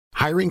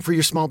Hiring for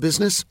your small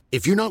business?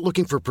 If you're not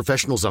looking for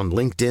professionals on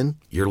LinkedIn,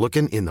 you're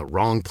looking in the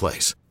wrong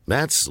place.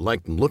 That's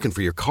like looking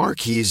for your car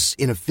keys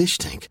in a fish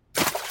tank.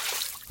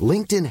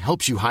 LinkedIn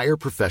helps you hire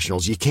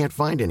professionals you can't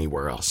find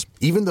anywhere else,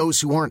 even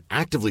those who aren't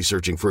actively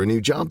searching for a new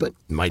job but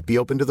might be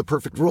open to the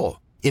perfect role.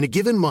 In a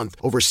given month,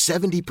 over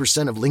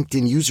 70% of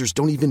LinkedIn users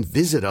don't even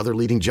visit other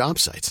leading job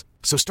sites.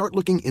 So start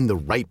looking in the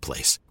right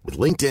place. With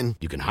LinkedIn,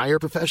 you can hire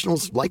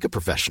professionals like a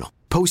professional.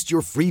 Post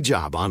your free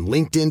job on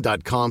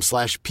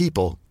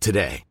linkedin.com/people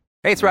today.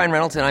 Hey, it's Ryan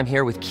Reynolds, and I'm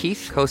here with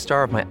Keith,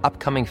 co-star of my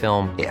upcoming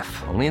film, If,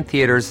 only in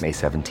theaters May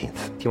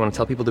 17th. Do you want to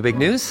tell people the big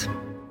news?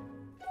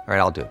 All right,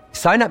 I'll do it.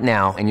 Sign up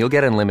now and you'll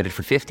get unlimited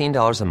for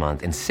 $15 a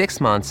month and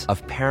 6 months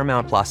of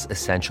Paramount Plus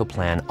Essential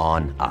Plan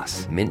on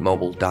us.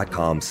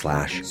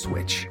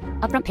 MintMobile.com/switch.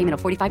 Upfront payment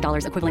of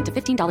 $45 equivalent to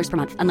 $15 per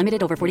month.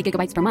 Unlimited over 40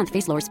 gigabytes per month.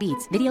 Face lower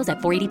speeds. Videos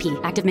at 480p.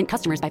 Active Mint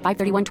customers by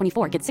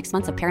 531.24 get 6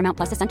 months of Paramount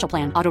Plus Essential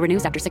Plan. Auto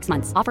renews after 6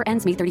 months. Offer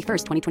ends May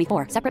 31st,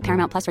 2024. Separate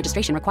Paramount Plus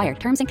registration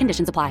required. Terms and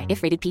conditions apply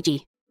if rated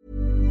PG.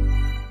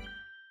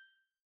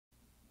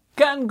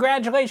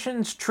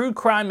 Congratulations, true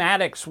crime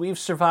addicts. We've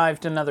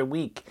survived another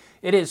week.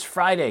 It is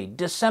Friday,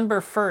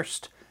 December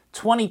 1st,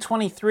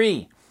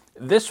 2023.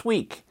 This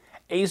week,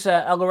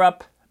 Asa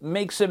Ellerup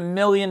makes $1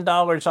 million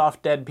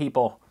off dead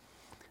people.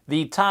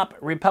 The top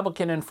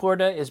Republican in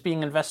Florida is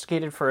being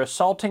investigated for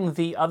assaulting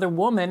the other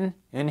woman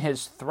in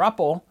his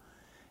throuple.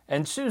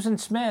 And Susan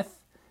Smith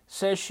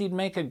says she'd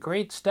make a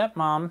great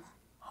stepmom.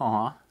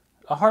 A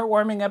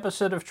heartwarming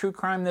episode of True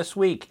Crime this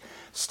week.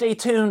 Stay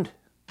tuned.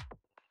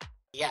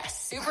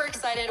 Yes, super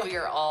excited. We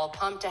are all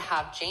pumped to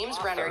have James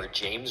Renner.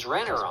 James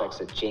Renner on.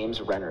 That James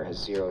Renner has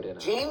zeroed in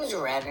on. James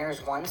Renner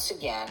once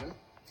again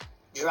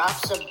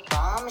drops a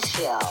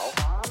bombshell.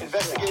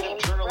 Investigative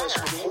journalist,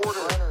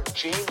 reporter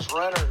James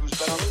Renner, who's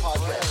been on the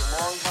podcast,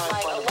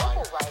 longtime friend of mine.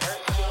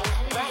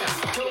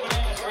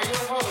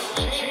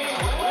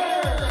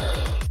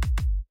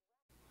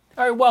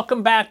 All right,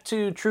 welcome back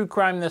to True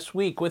Crime This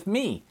Week with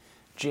me,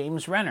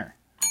 James Renner.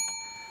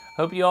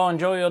 Hope you all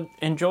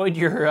enjoyed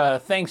your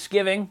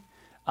Thanksgiving.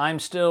 I'm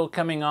still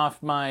coming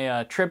off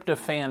my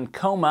tryptophan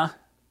coma,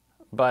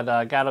 but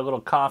got a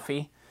little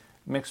coffee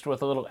mixed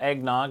with a little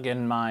eggnog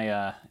in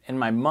my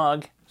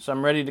mug, so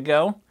I'm ready to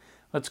go.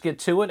 Let's get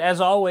to it. As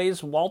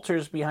always,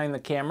 Walter's behind the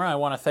camera. I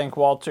want to thank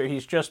Walter.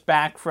 He's just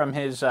back from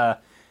his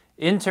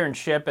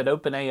internship at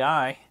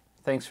OpenAI.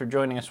 Thanks for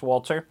joining us,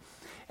 Walter.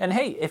 And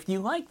hey, if you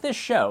like this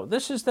show,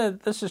 this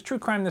is True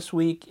Crime This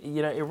Week.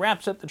 You know, it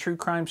wraps up the true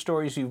crime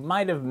stories you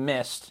might have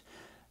missed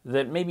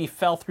that maybe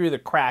fell through the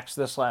cracks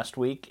this last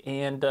week,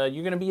 and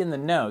you're going to be in the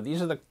know. These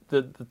are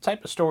the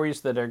type of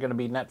stories that are going to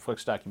be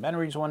Netflix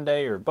documentaries one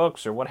day, or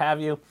books, or what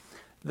have you.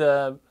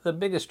 The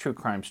biggest true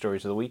crime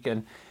stories of the week.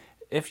 And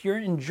if you're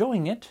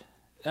enjoying it,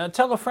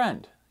 tell a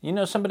friend. You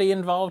know somebody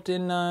involved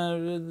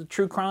in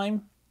true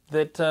crime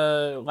that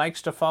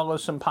likes to follow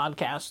some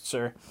podcasts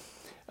or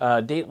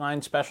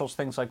Dateline specials,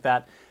 things like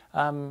that.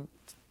 Tell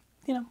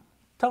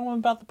them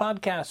about the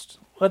podcast.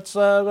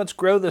 Let's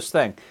grow this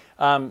thing.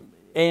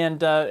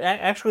 And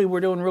actually,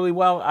 we're doing really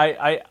well.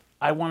 I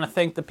want to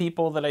thank the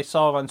people that I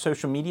saw on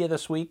social media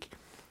this week,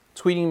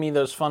 tweeting me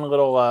those fun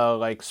little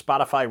like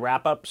Spotify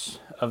wrap-ups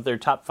of their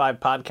top 5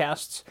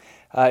 podcasts.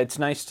 It's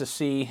nice to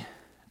see.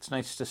 It's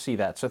nice to see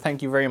that. So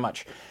thank you very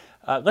much.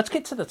 Let's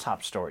get to the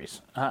top stories.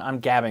 I'm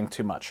gabbing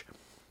too much.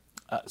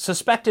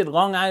 Suspected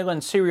Long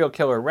Island serial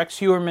killer Rex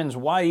Heuermann's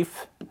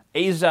wife,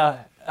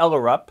 Asa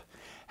Ellerup,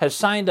 has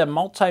signed a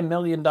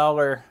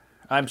multi-million-dollar.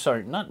 I'm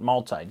sorry, not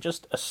multi,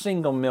 just a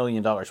single $1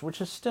 million, which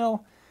is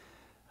still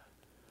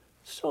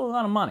a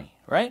lot of money,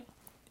 right?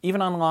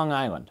 Even on Long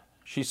Island.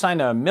 She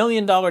signed a $1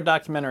 million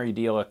documentary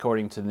deal,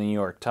 according to the New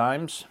York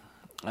Times.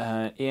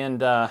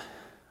 And I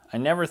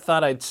never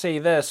thought I'd say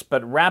this,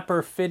 but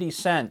rapper 50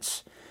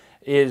 Cent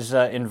is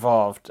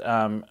involved.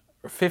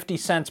 50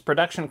 Cent's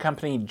production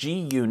company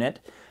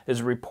G-Unit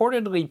is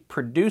reportedly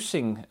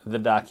producing the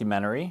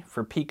documentary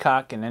for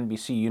Peacock and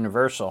NBC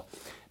Universal.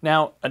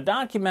 Now, a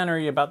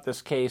documentary about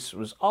this case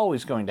was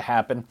always going to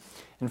happen,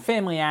 and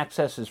family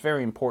access is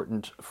very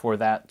important for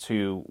that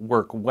to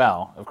work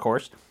well, of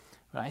course.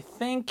 But I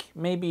think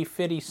maybe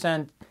 50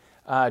 Cent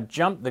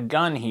jumped the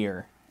gun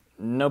here,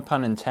 no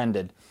pun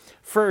intended.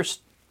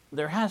 First,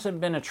 there hasn't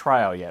been a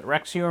trial yet.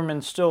 Rex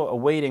Heuermann's still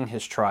awaiting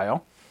his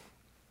trial.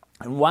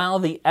 And while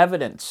the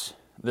evidence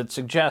that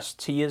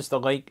suggests he is the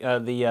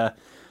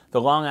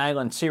Long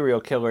Island serial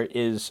killer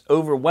is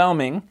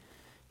overwhelming,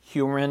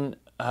 Heuermann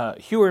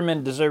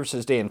deserves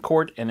his day in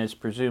court and is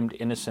presumed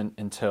innocent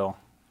until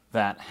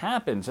that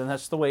happens. And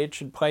that's the way it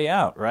should play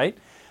out, right?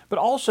 But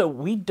also,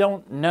 we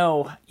don't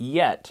know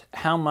yet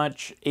how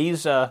much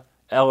Asa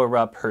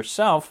Ellerup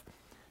herself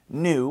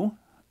knew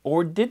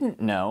or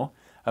didn't know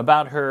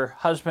about her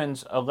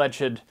husband's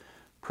alleged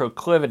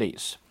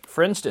proclivities.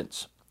 For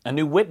instance, a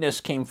new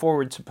witness came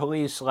forward to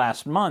police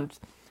last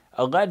month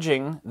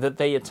alleging that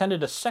they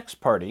attended a sex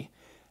party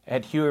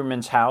at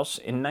Heuermann's house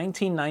in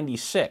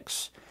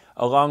 1996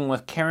 along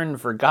with Karen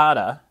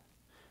Vergata,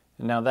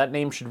 Now, that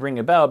name should ring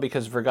a bell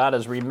because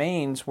Vergata's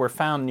remains were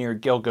found near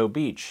Gilgo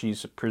Beach.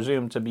 She's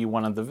presumed to be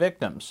one of the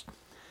victims.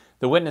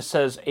 The witness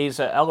says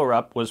Asa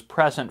Ellerup was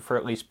present for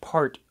at least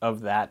part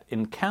of that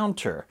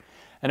encounter.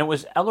 And it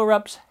was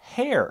Ellerup's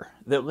hair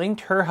that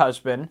linked her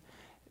husband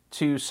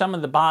to some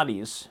of the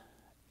bodies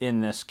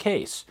in this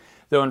case,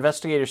 though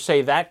investigators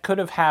say that could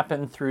have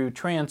happened through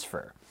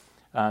transfer.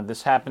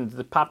 This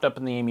popped up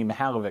in the Amy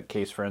Mihalovic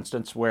case, for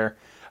instance, where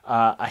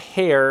a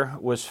hair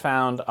was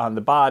found on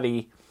the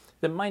body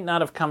that might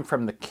not have come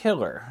from the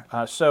killer.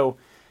 So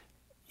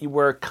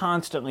we're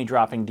constantly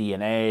dropping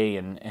DNA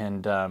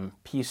and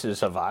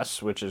pieces of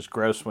us, which is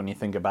gross when you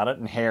think about it,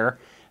 and hair.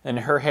 And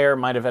her hair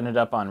might have ended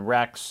up on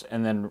Rex,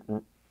 and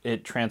then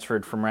it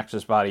transferred from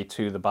Rex's body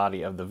to the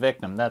body of the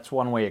victim. That's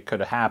one way it could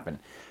have happened.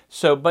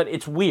 So, but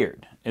it's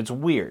weird. It's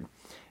weird.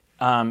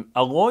 A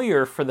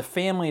lawyer for the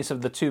families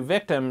of the two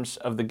victims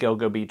of the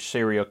Gilgo Beach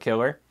serial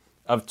killer,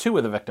 of two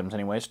of the victims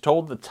anyways,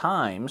 told the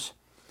Times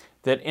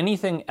that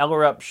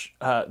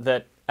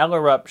that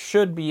Ellerup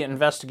should be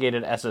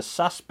investigated as a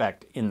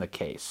suspect in the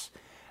case,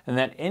 and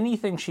that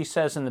anything she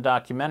says in the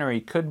documentary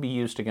could be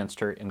used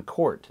against her in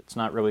court. It's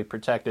not really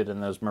protected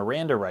in those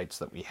Miranda rights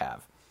that we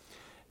have.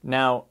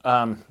 Now,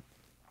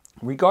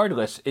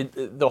 regardless,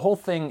 the whole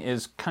thing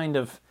is kind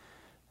of,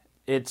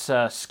 it's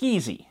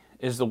skeezy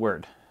is the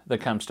word that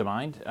comes to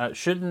mind.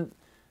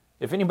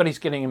 If anybody's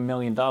getting $1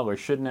 million,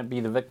 shouldn't it be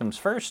the victims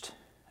first?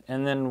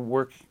 And then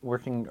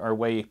working our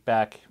way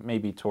back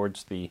maybe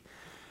towards the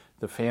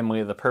family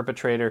of the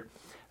perpetrator.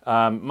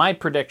 My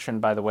prediction,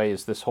 by the way,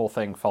 is this whole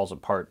thing falls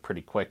apart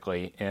pretty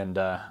quickly, and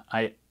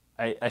I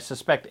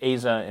suspect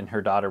Asa and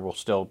her daughter will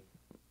still,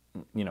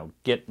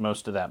 get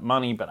most of that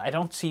money. But I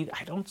don't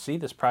see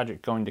this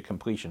project going to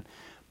completion.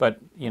 But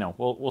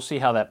we'll see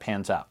how that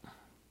pans out.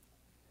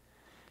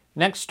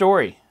 Next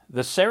story: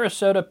 the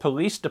Sarasota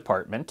Police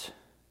Department,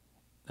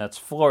 that's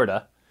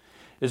Florida,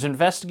 is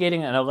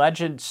investigating an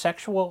alleged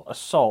sexual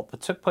assault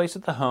that took place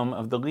at the home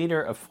of the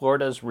leader of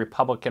Florida's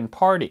Republican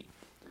Party,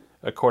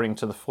 according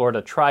to the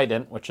Florida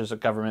Trident, which is a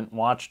government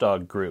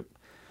watchdog group.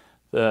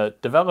 The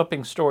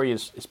developing story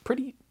is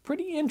pretty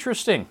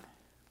interesting.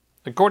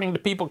 According to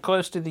people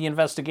close to the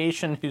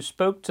investigation who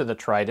spoke to the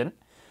Trident,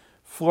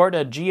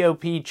 Florida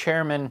GOP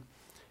Chairman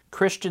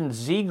Christian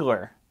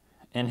Ziegler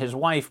and his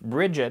wife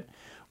Bridget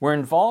were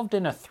involved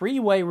in a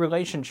three-way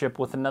relationship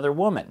with another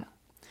woman.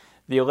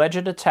 The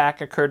alleged attack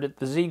occurred at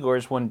the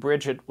Zieglers when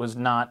Bridget was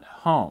not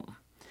home.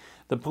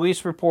 The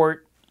police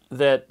report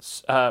that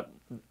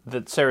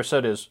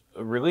Sarasota is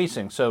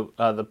releasing. So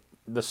the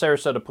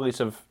Sarasota police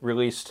have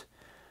released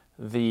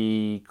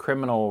the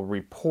criminal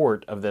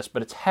report of this,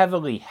 but it's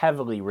heavily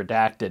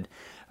redacted,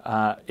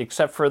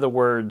 except for the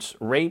words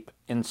rape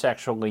and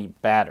sexually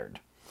battered.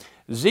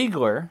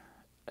 Ziegler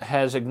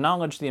has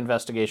acknowledged the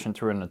investigation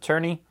through an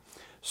attorney.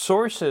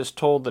 Sources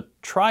told the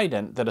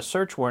Trident that a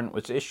search warrant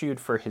was issued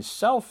for his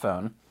cell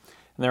phone,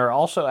 and there are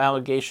also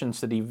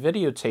allegations that he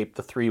videotaped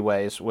the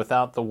three-ways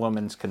without the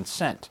woman's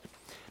consent.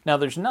 Now,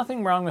 there's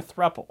nothing wrong with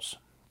thruples.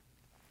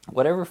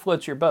 Whatever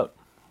floats your boat,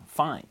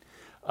 fine.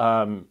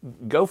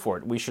 Go for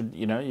it. We should,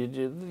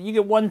 you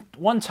get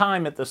one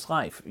time at this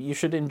life. You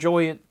should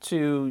enjoy it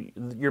to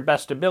your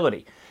best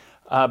ability.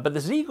 But the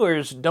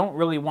Zieglers don't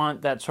really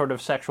want that sort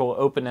of sexual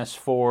openness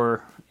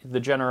for the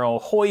general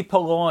hoi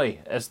polloi,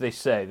 as they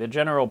say, the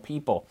general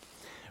people.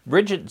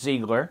 Bridget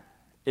Ziegler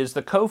is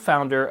the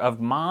co-founder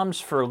of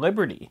Moms for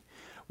Liberty,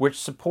 which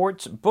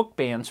supports book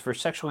bans for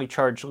sexually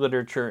charged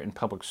literature in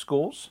public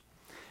schools.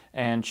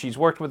 And she's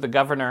worked with the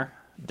Governor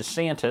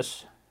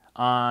DeSantis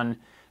on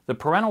the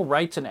Parental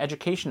Rights and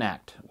Education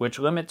Act, which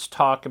limits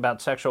talk about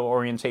sexual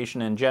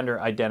orientation and gender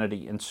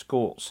identity in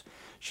schools.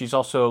 She's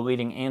also a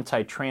leading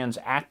anti-trans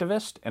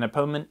activist and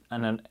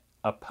an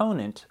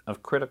opponent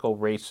of critical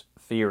race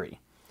theory.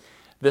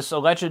 This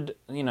alleged,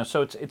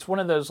 so it's one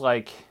of those,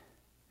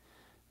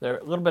 they're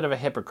a little bit of a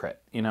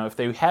hypocrite. If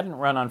they hadn't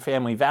run on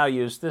family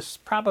values, this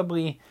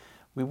probably,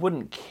 we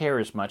wouldn't care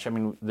as much. I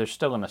mean, there's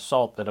still an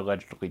assault that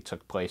allegedly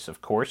took place,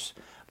 of course,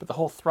 but the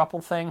whole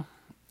throuple thing,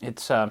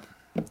 it's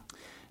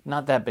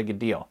not that big a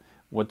deal.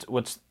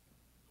 What's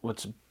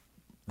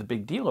the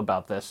big deal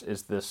about this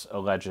is this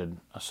alleged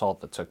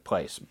assault that took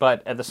place.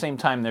 But at the same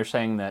time, they're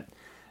saying that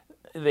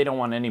they don't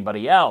want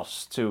anybody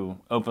else to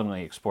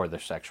openly explore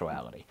their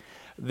sexuality.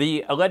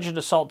 The alleged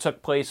assault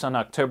took place on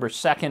October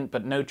 2nd,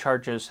 but no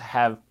charges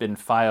have been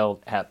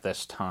filed at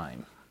this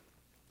time.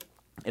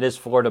 It is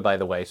Florida, by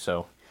the way,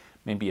 so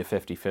maybe a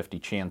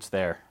 50-50 chance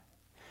there.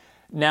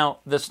 Now,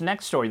 this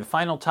next story, the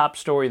final top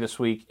story this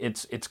week,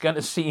 it's going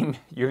to seem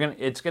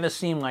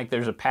like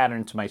there's a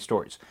pattern to my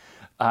stories.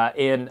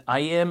 And I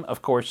am,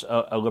 of course,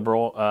 a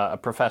liberal, a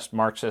professed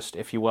Marxist,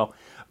 if you will.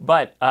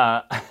 But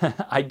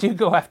I do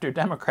go after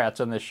Democrats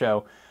on this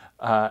show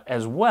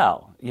as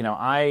well.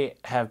 I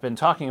have been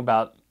talking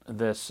about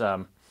this,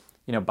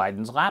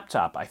 Biden's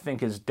laptop, I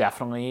think is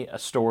definitely a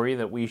story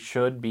that we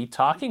should be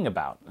talking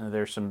about.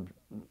 There's some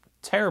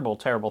terrible,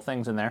 terrible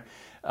things in there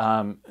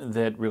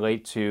that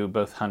relate to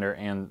both Hunter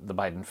and the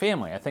Biden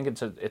family. I think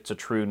it's a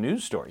true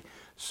news story.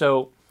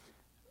 So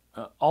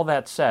all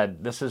that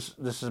said, this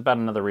is about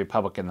another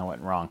Republican that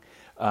went wrong.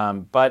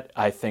 But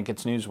I think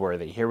it's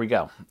newsworthy. Here we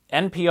go.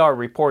 NPR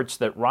reports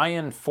that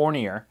Ryan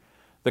Fournier,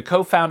 the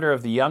co-founder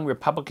of the Young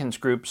Republicans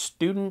group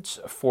Students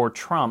for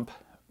Trump,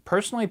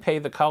 personally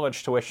paid the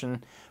college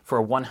tuition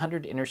for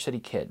 100 inner-city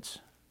kids.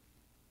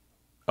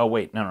 Oh,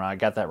 wait, no, I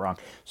got that wrong.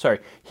 Sorry.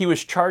 He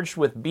was charged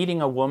with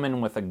beating a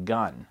woman with a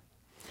gun.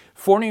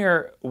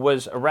 Fournier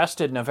was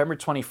arrested November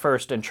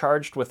 21st and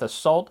charged with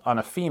assault on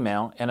a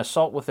female and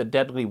assault with a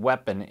deadly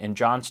weapon in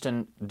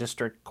Johnston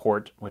District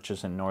Court, which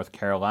is in North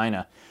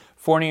Carolina.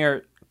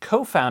 Fournier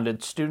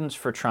co-founded Students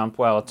for Trump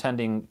while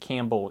attending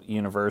Campbell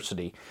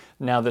University.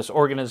 Now, this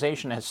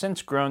organization has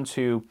since grown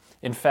to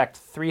infect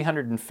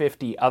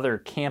 350 other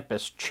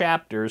campus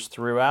chapters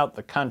throughout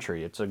the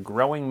country. It's a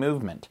growing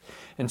movement,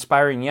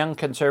 inspiring young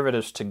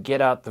conservatives to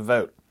get out the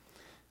vote.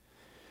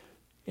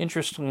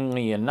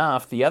 Interestingly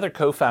enough, the other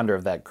co-founder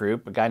of that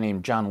group, a guy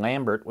named John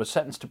Lambert, was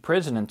sentenced to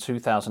prison in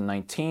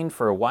 2019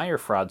 for a wire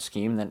fraud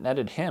scheme that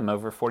netted him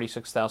over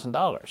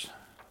 $46,000.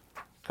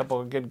 A couple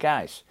of good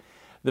guys.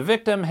 The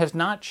victim has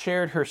not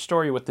shared her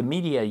story with the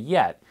media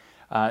yet.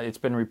 It's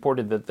been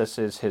reported that this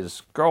is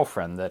his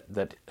girlfriend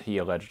that he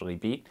allegedly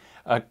beat.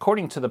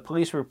 According to the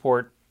police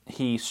report,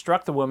 he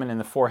struck the woman in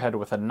the forehead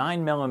with a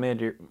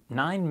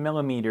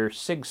 9mm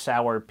Sig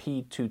Sauer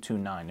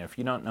P229. If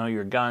you don't know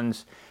your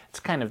guns, it's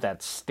kind of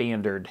that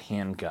standard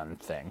handgun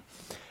thing.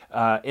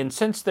 And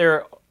since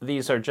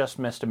these are just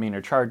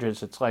misdemeanor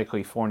charges, it's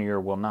likely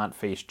Fournier will not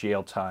face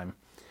jail time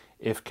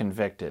if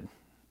convicted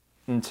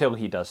until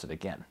he does it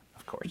again,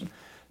 of course.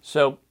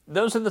 So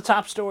those are the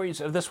top stories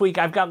of this week.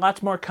 I've got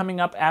lots more coming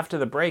up after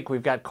the break.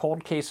 We've got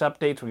cold case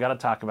updates. We've got to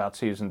talk about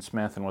Susan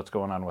Smith and what's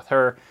going on with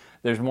her.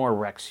 There's more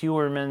Alex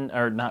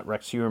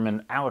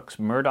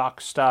Murdaugh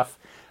stuff.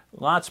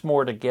 Lots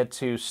more to get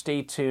to.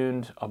 Stay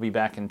tuned. I'll be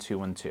back in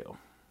 2 and 2.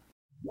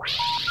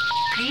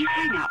 Please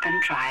hang up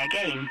and try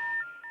again.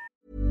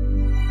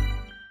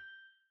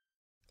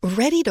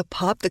 Ready to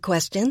pop the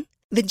question?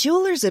 The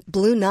jewelers at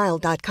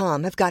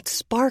BlueNile.com have got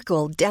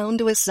sparkle down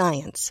to a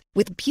science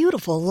with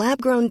beautiful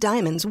lab-grown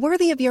diamonds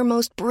worthy of your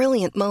most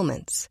brilliant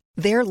moments.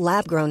 Their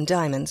lab-grown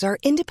diamonds are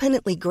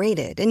independently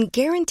graded and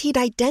guaranteed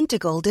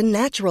identical to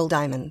natural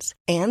diamonds,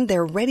 and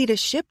they're ready to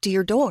ship to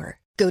your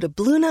door. Go to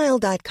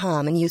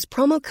BlueNile.com and use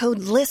promo code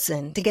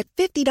LISTEN to get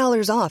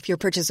 $50 off your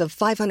purchase of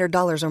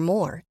 $500 or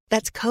more.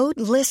 That's code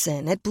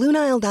LISTEN at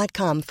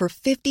BlueNile.com for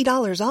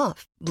 $50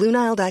 off.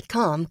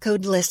 BlueNile.com,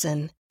 code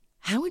LISTEN.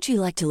 How would you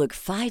like to look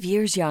 5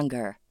 years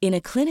younger? In a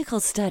clinical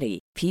study,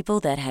 people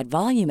that had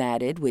volume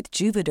added with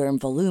Juvederm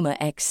Voluma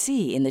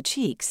XC in the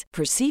cheeks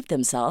perceived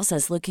themselves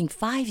as looking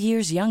 5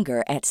 years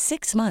younger at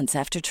 6 months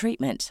after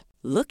treatment.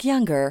 Look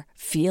younger,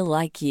 feel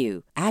like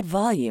you. Add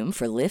volume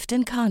for lift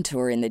and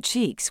contour in the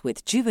cheeks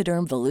with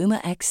Juvederm Voluma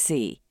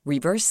XC.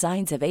 Reverse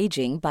signs of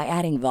aging by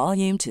adding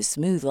volume to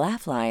smooth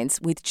laugh lines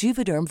with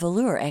Juvederm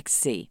Volure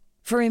XC.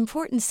 For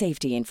important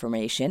safety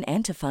information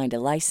and to find a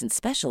licensed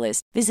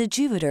specialist, visit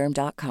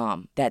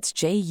Juvederm.com. That's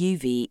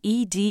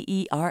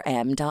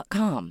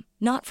JUVEDERM.com.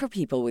 Not for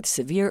people with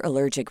severe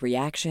allergic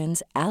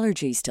reactions,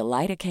 allergies to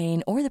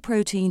lidocaine, or the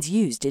proteins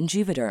used in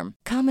Juvederm.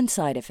 Common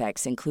side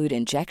effects include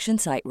injection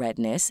site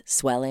redness,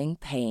 swelling,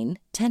 pain,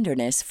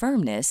 tenderness,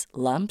 firmness,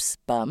 lumps,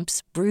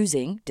 bumps,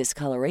 bruising,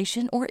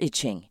 discoloration, or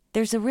itching.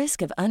 There's a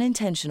risk of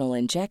unintentional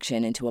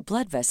injection into a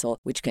blood vessel,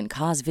 which can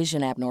cause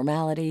vision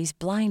abnormalities,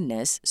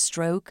 blindness,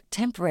 stroke,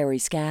 temporary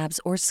scabs,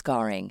 or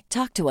scarring.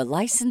 Talk to a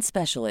licensed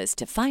specialist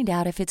to find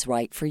out if it's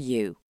right for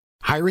you.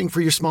 Hiring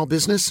for your small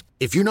business?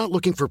 If you're not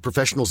looking for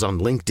professionals on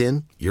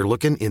LinkedIn, you're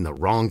looking in the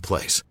wrong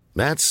place.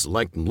 That's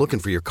like looking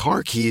for your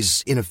car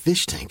keys in a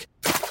fish tank.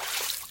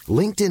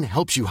 LinkedIn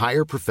helps you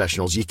hire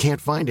professionals you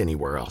can't find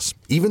anywhere else,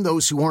 even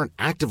those who aren't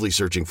actively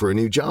searching for a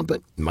new job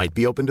but might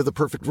be open to the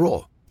perfect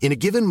role. In a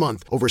given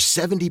month, over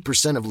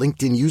 70% of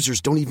LinkedIn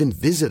users don't even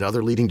visit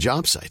other leading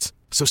job sites.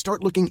 So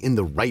start looking in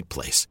the right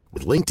place.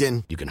 With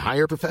LinkedIn, you can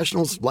hire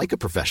professionals like a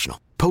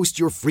professional. Post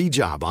your free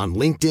job on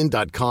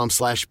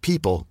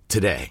linkedin.com/people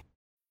today.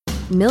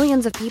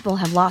 Millions of people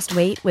have lost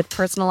weight with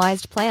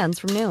personalized plans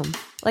from Noom.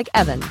 Like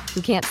Evan,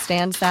 who can't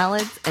stand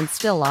salads and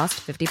still lost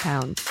 50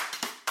 pounds.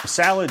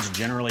 Salads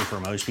generally for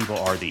most people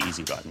are the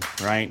easy button,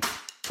 right?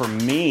 For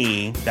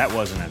me, that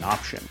wasn't an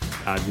option.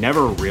 I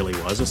never really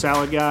was a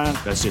salad guy.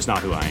 That's just not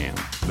who I am.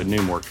 But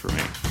Noom worked for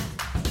me.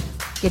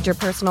 Get your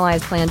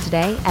personalized plan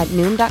today at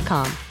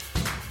Noom.com.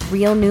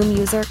 Real Noom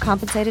user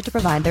compensated to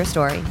provide their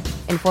story.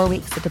 In 4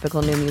 weeks, the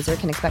typical Noom user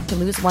can expect to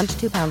lose 1 to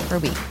 2 pounds per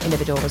week.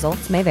 Individual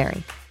results may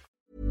vary.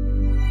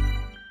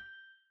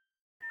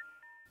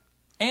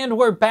 And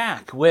we're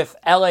back with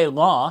L.A.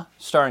 Law,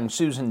 starring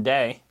Susan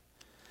Dey.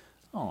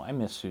 Oh, I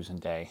miss Susan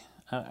Dey.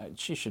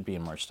 She should be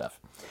in more stuff.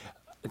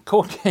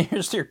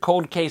 Here's your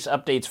cold case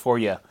updates for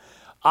you.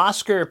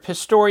 Oscar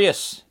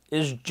Pistorius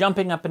is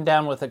jumping up and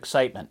down with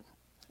excitement.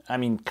 I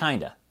mean,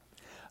 kinda.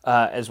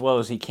 As well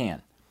as he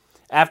can.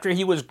 After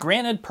he was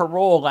granted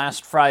parole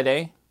last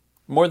Friday,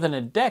 more than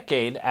a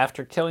decade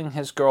after killing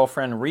his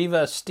girlfriend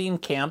Riva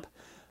Steenkamp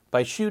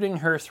by shooting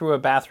her through a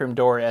bathroom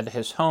door at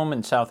his home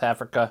in South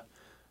Africa,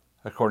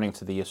 according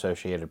to the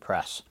Associated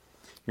Press.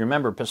 You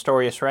remember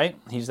Pistorius, right?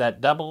 He's that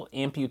double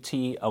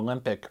amputee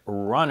Olympic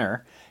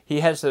runner. He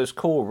has those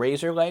cool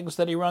razor legs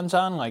that he runs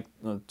on, like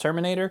the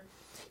Terminator.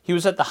 He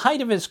was at the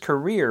height of his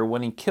career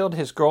when he killed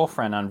his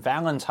girlfriend on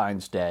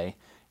Valentine's Day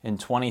in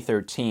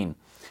 2013.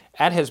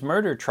 At his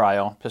murder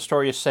trial,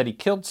 Pistorius said he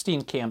killed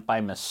Steenkamp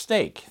by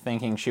mistake,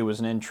 thinking she was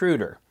an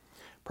intruder.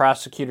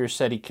 Prosecutors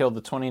said he killed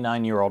the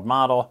 29-year-old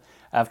model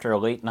after a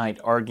late-night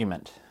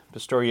argument.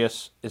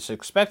 Pistorius is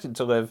expected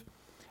to live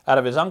out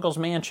of his uncle's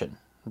mansion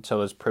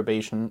until his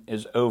probation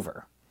is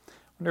over. I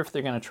wonder if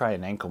they're going to try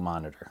an ankle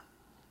monitor.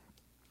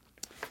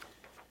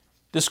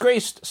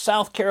 Disgraced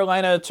South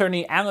Carolina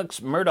attorney Alex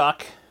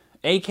Murdaugh,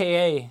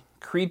 a.k.a.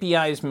 Creepy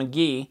Eyes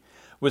McGee,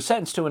 was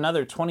sentenced to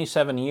another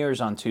 27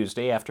 years on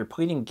Tuesday after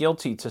pleading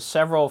guilty to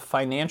several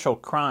financial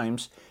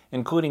crimes,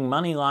 including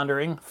money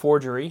laundering,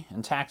 forgery,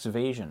 and tax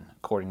evasion,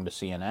 according to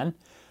CNN.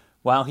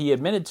 While he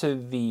admitted to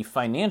the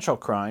financial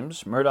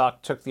crimes,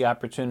 Murdaugh took the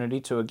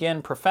opportunity to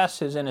again profess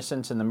his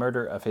innocence in the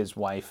murder of his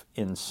wife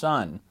and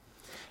son.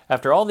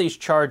 After all these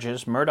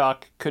charges,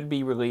 Murdaugh could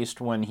be released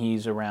when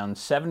he's around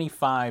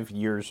 75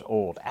 years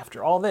old.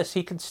 After all this,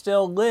 he could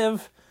still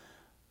live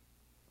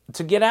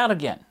to get out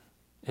again.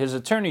 His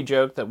attorney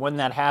joked that when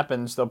that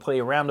happens, they'll play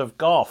a round of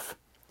golf.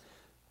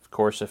 Of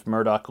course, if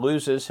Murdaugh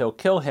loses, he'll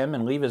kill him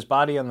and leave his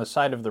body on the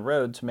side of the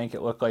road to make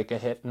it look like a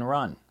hit and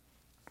run.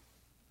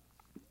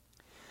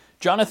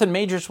 Jonathan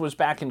Majors was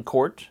back in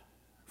court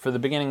for the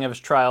beginning of his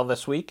trial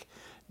this week,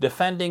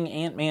 defending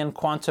Ant-Man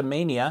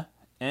Quantumania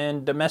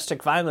and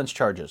domestic violence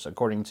charges,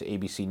 according to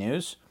ABC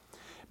News.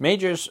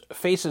 Majors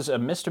faces a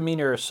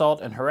misdemeanor assault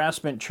and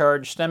harassment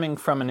charge stemming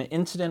from an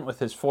incident with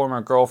his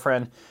former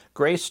girlfriend,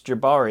 Grace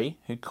Jabari,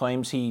 who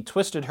claims he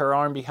twisted her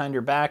arm behind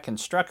her back and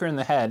struck her in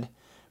the head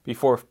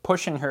before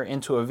pushing her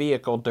into a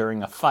vehicle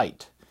during a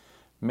fight.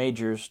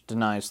 Majors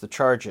denies the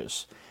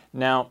charges.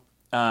 Now,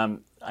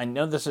 I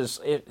know this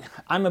is it.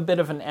 I'm a bit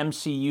of an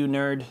MCU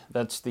nerd.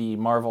 That's the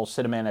Marvel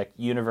Cinematic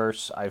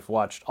Universe. I've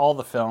watched all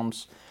the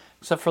films,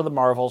 except for the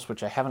Marvels,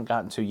 which I haven't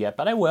gotten to yet,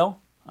 but I will.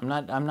 I'm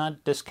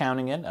not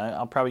discounting it.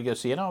 I'll probably go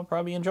see it. I'll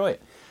probably enjoy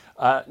it.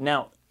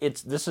 Now,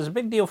 this is a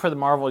big deal for the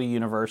Marvel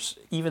Universe,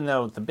 even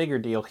though the bigger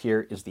deal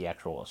here is the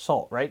actual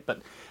assault, right?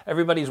 But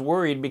everybody's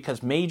worried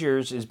because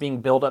Majors is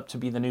being built up to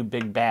be the new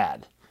big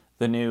bad,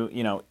 the new,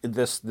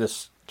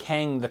 this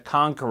Kang the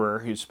Conqueror,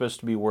 who's supposed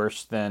to be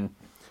worse than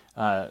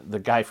the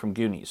guy from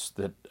Goonies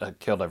that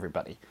killed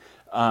everybody.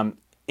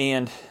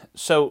 And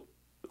so,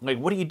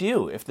 what do you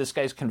do if this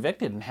guy's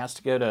convicted and has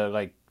to go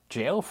to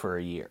jail for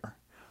a year?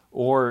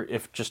 Or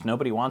if just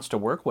nobody wants to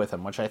work with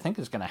him, which I think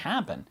is going to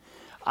happen.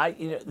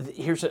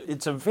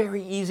 It's a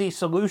very easy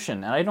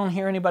solution, and I don't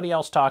hear anybody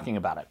else talking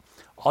about it.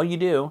 All you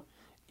do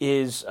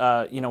is,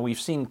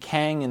 we've seen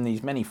Kang in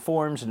these many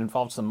forms. It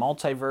involves the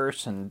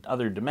multiverse and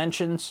other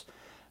dimensions.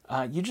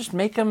 You just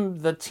make him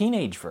the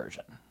teenage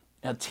version.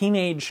 A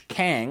teenage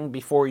Kang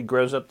before he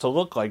grows up to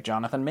look like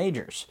Jonathan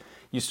Majors.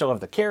 You still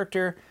have the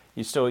character.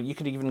 You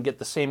could even get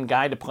the same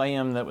guy to play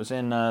him that was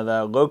in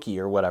the Loki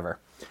or whatever.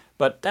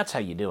 But that's how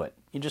you do it.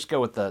 You just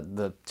go with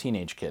the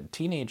teenage kid.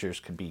 Teenagers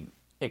could be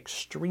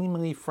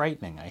extremely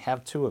frightening. I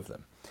have 2 of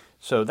them.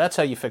 So that's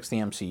how you fix the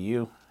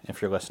MCU,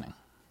 if you're listening.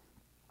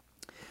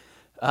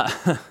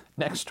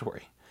 Next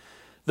story.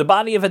 The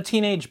body of a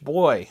teenage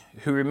boy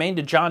who remained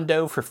a John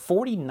Doe for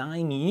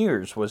 49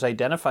 years was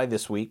identified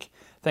this week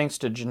thanks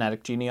to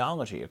genetic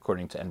genealogy,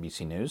 according to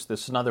NBC News.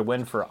 This is another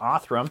win for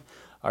Othram,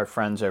 our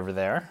friends over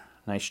there.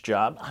 Nice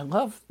job. I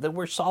love that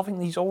we're solving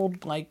these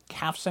old,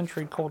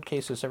 half-century cold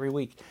cases every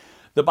week.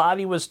 The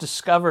body was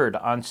discovered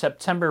on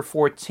September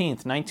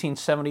 14th,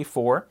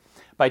 1974,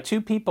 by 2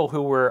 people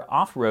who were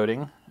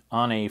off-roading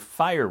on a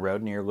fire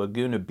road near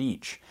Laguna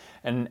Beach.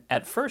 And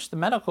at first, the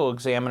medical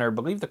examiner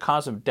believed the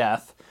cause of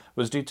death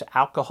was due to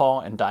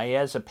alcohol and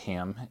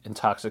diazepam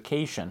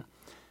intoxication.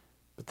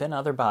 But then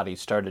other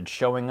bodies started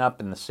showing up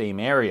in the same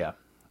area,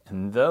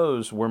 and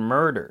those were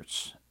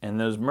murders. And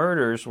those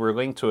murders were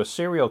linked to a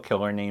serial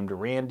killer named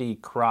Randy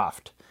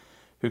Croft,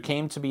 who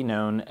came to be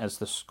known as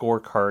the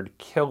Scorecard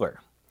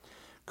Killer.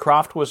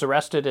 Croft was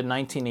arrested in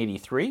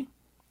 1983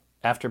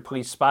 after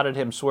police spotted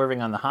him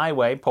swerving on the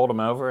highway, pulled him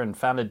over, and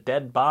found a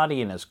dead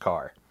body in his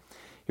car.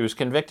 He was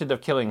convicted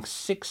of killing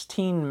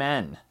 16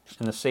 men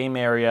in the same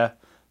area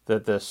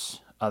that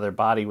this other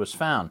body was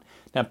found.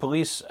 Now,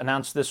 police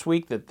announced this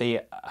week that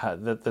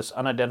that this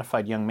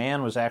unidentified young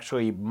man was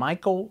actually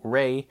Michael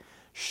Ray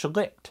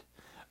Schlicht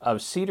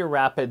of Cedar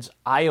Rapids,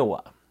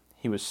 Iowa.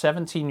 He was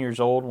 17 years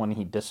old when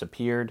he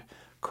disappeared.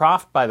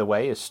 Croft, by the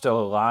way, is still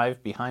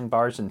alive behind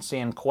bars in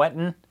San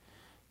Quentin.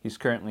 He's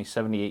currently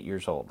 78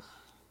 years old.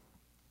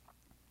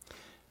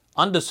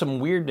 On to some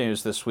weird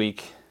news this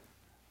week.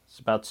 It's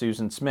about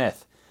Susan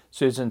Smith.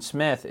 Susan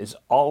Smith is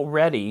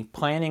already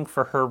planning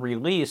for her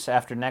release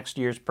after next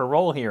year's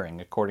parole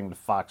hearing, according to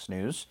Fox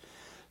News.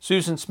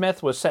 Susan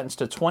Smith was sentenced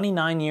to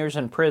 29 years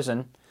in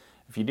prison.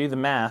 If you do the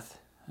math,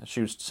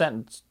 she was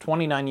sentenced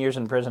 29 years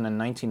in prison in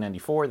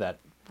 1994. That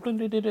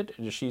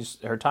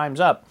her time's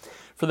up,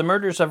 for the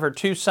murders of her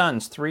two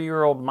sons,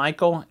 3-year-old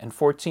Michael and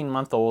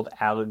 14-month-old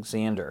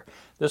Alexander.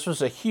 This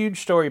was a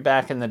huge story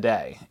back in the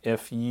day.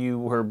 If you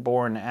were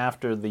born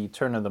after the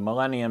turn of the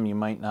millennium, you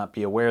might not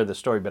be aware of the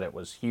story, but it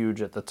was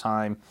huge at the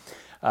time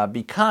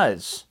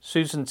because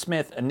Susan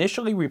Smith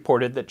initially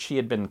reported that she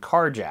had been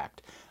carjacked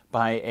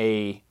by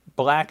a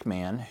black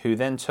man who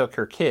then took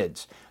her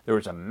kids. There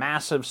was a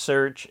massive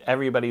search.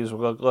 Everybody was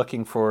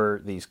looking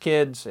for these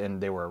kids,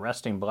 and they were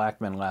arresting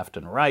black men left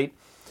and right.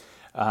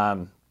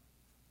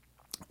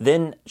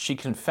 Then she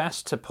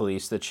confessed to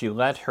police that she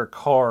let her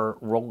car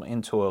roll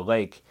into a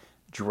lake,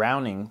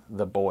 drowning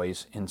the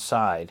boys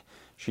inside.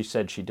 She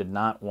said she did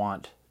not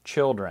want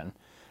children.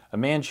 A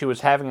man she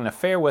was having an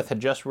affair with had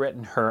just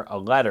written her a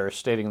letter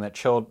stating that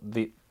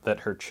that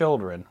her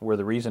children were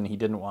the reason he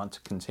didn't want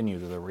to continue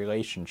the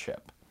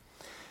relationship.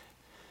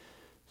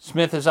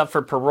 Smith is up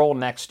for parole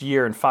next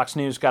year, and Fox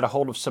News got a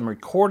hold of some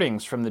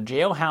recordings from the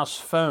jailhouse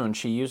phone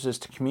she uses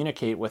to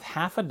communicate with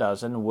half a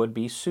dozen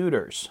would-be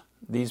suitors.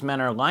 These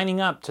men are lining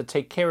up to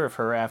take care of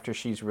her after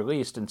she's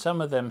released, and some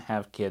of them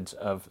have kids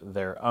of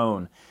their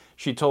own.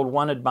 She told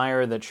one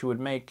admirer that she would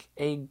make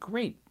a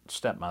great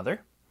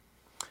stepmother.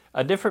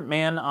 A different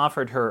man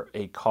offered her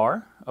a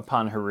car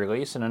upon her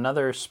release, and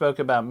another spoke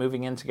about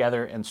moving in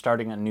together and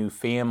starting a new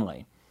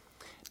family.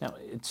 Now,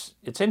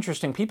 it's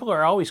interesting. People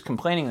are always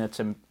complaining that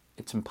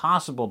it's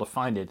impossible to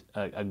find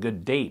a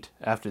good date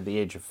after the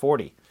age of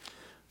 40.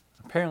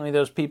 Apparently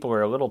those people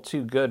are a little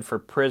too good for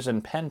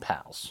prison pen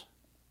pals.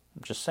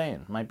 I'm just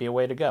saying, might be a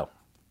way to go.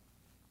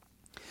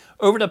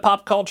 Over to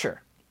pop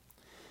culture.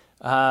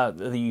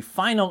 The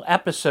final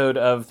episode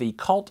of The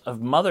Cult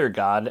of Mother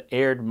God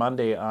aired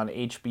Monday on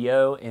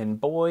HBO,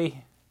 and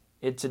boy,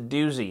 it's a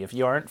doozy. If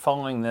you aren't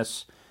following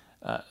this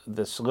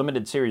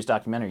limited series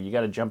documentary, you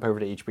got to jump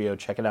over to HBO,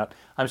 check it out.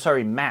 I'm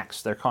sorry,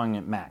 Max. They're calling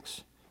it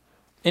Max.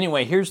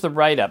 Anyway, here's the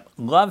write-up.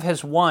 Love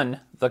Has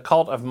Won, The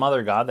Cult of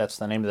Mother God, that's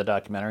the name of the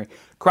documentary,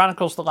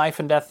 chronicles the life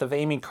and death of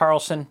Amy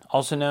Carlson,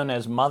 also known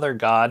as Mother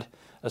God,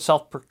 a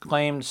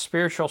self-proclaimed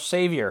spiritual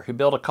savior who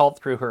built a cult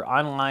through her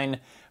online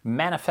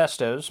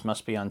manifestos,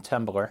 must be on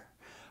Tumblr,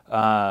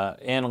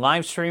 and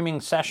live streaming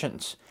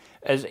sessions.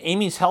 As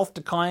Amy's health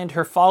declined,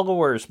 her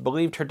followers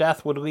believed her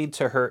death would lead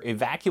to her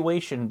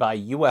evacuation by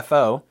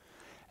UFO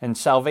and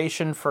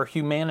salvation for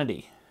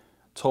humanity.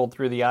 Told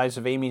through the eyes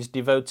of Amy's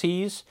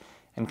devotees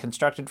and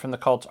constructed from the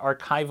cult's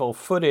archival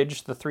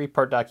footage, the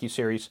 3-part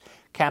docuseries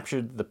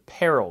captured the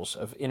perils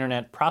of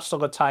internet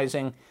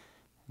proselytizing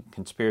and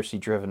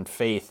conspiracy-driven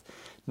faith.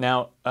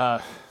 Now,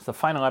 the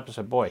final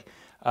episode, boy,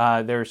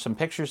 there's some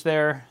pictures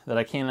there that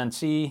I can't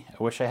unsee.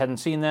 I wish I hadn't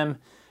seen them,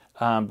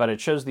 but it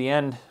shows the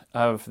end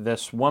of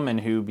this woman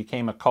who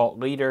became a cult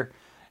leader,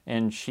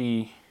 and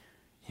she,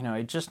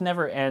 it just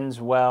never ends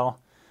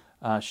well.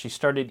 She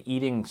started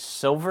eating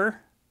silver.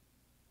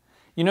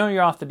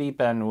 You're off the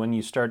deep end when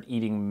you start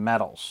eating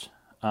metals,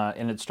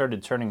 and it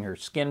started turning her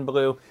skin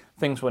blue.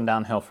 Things went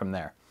downhill from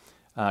there.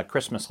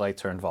 Christmas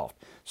lights are involved.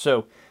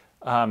 So,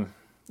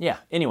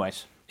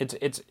 anyways,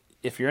 it's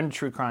if you're into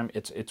true crime,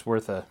 it's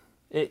worth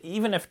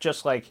even if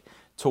just like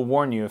to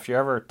warn you, if you're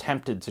ever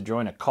tempted to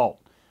join a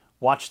cult,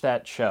 watch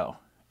that show,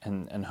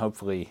 and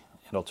hopefully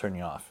it'll turn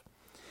you off.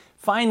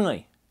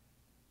 Finally,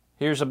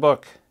 here's a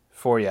book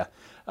for you.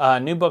 A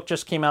new book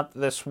just came out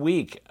this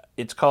week.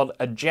 It's called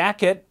A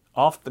Jacket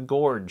Off the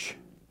Gorge.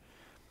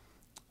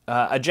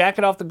 A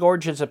Jacket Off the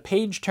Gorge is a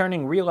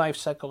page-turning real-life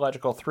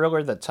psychological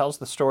thriller that tells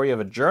the story of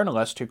a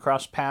journalist who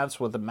crossed paths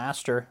with a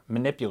master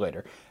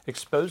manipulator,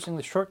 exposing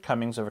the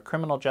shortcomings of a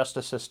criminal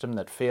justice system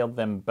that failed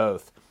them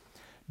both.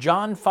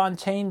 John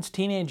Fontaine's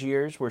teenage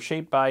years were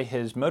shaped by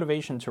his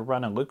motivation to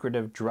run a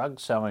lucrative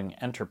drug-selling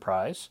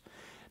enterprise.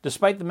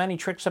 Despite the many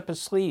tricks up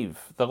his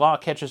sleeve, the law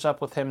catches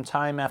up with him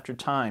time after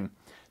time.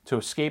 To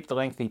escape the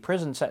lengthy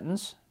prison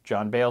sentence,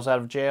 John bails out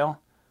of jail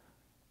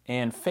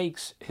and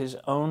fakes his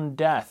own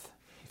death.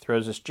 He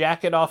throws his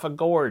jacket off a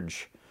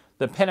gorge,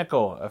 the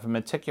pinnacle of a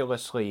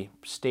meticulously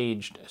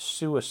staged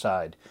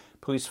suicide.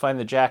 Police find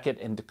the jacket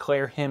and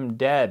declare him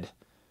dead,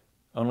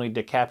 only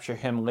to capture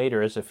him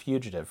later as a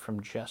fugitive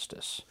from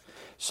justice.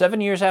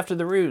 7 years after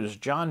the ruse,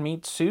 John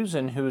meets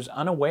Susan, who's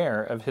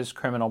unaware of his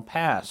criminal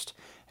past,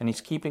 and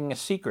he's keeping a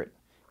secret.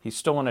 He's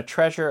stolen a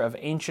treasure of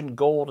ancient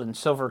gold and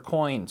silver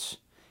coins.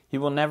 He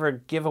will never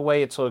give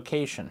away its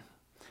location.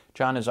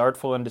 John is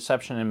artful in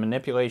deception and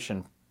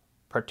manipulation,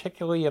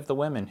 particularly of the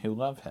women who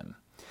love him.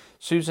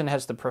 Susan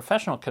has the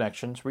professional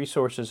connections,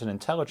 resources, and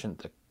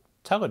intelligence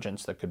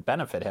that could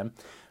benefit him.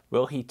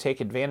 Will he take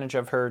advantage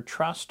of her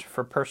trust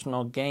for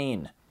personal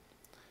gain?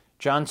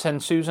 John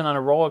sends Susan on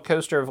a roller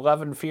coaster of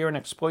love and fear and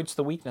exploits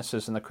the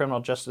weaknesses in the criminal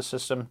justice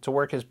system to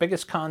work his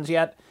biggest cons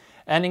yet,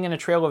 ending in a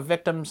trail of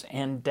victims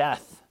and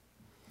death.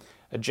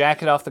 A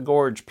Jacket Off the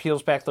Gorge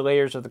peels back the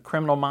layers of the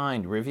criminal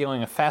mind,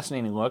 revealing a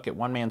fascinating look at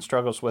one man's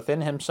struggles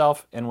within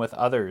himself and with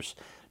others.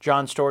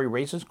 John's story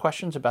raises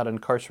questions about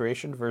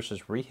incarceration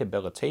versus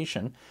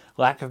rehabilitation,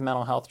 lack of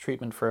mental health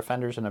treatment for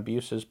offenders, and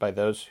abuses by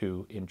those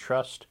who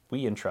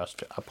we entrust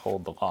to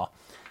uphold the law.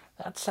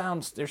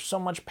 there's so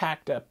much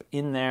packed up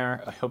in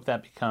there. I hope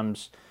that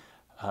becomes,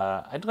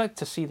 I'd like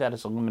to see that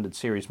as a limited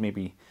series,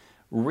 maybe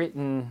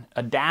written,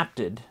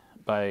 adapted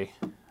by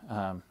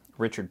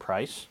Richard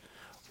Price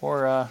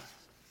or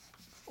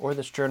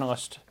this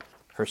journalist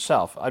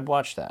herself. I'd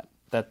watch that.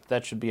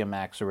 That should be a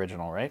Max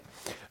original, right?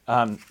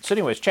 So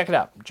anyways, check it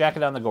out.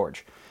 Jacket on the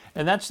Gorge.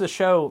 And that's the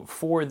show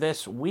for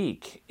this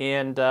week.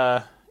 And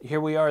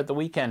here we are at the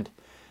weekend.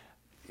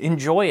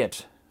 Enjoy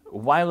it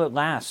while it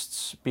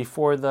lasts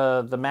before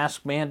the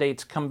mask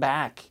mandates come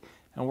back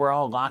and we're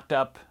all locked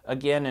up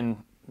again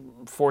and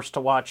forced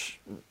to watch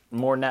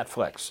more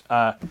Netflix.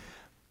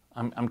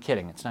 I'm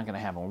kidding. It's not going to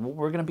happen.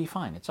 We're going to be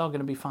fine. It's all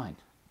going to be fine.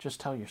 Just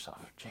tell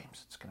yourself,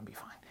 James, it's going to be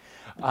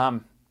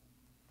fine.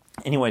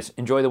 Anyways,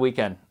 enjoy the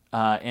weekend.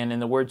 And in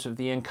the words of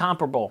the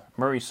incomparable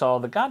Murray Saul,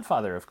 the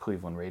godfather of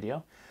Cleveland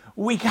radio,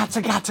 we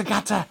gotta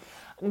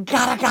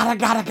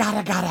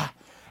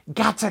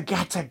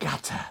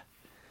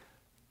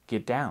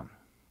get down,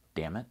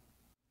 damn it.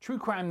 True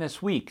Crime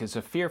This Week is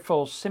a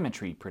Fearful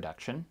Symmetry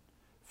production.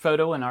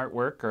 Photo and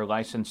artwork are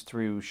licensed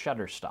through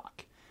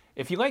Shutterstock.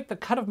 If you like the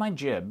cut of my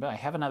jib, I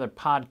have another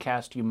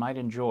podcast you might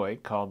enjoy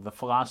called The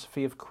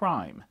Philosophy of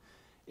Crime,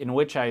 in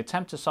which I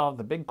attempt to solve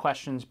the big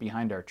questions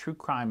behind our true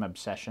crime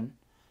obsession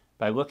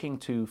by looking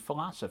to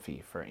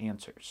philosophy for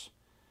answers.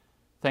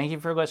 Thank you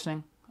for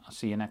listening. I'll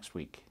see you next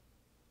week.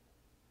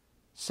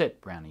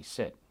 Sit, Brownie,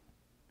 sit.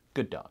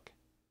 Good dog.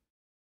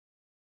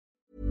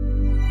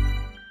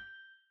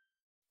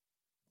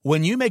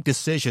 When you make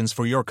decisions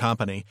for your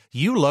company,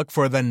 you look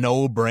for the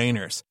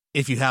no-brainers.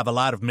 If you have a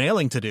lot of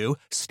mailing to do,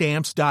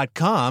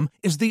 Stamps.com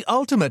is the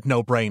ultimate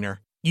no-brainer.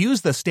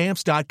 Use the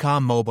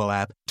Stamps.com mobile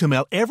app to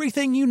mail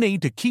everything you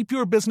need to keep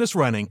your business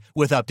running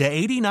with up to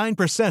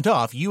 89%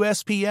 off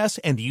USPS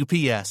and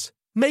UPS.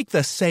 Make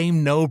the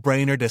same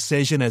no-brainer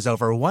decision as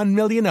over 1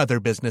 million other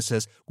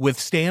businesses with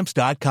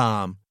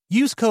Stamps.com.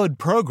 Use code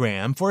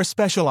PROGRAM for a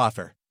special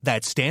offer.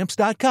 That's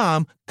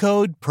Stamps.com,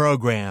 code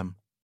PROGRAM.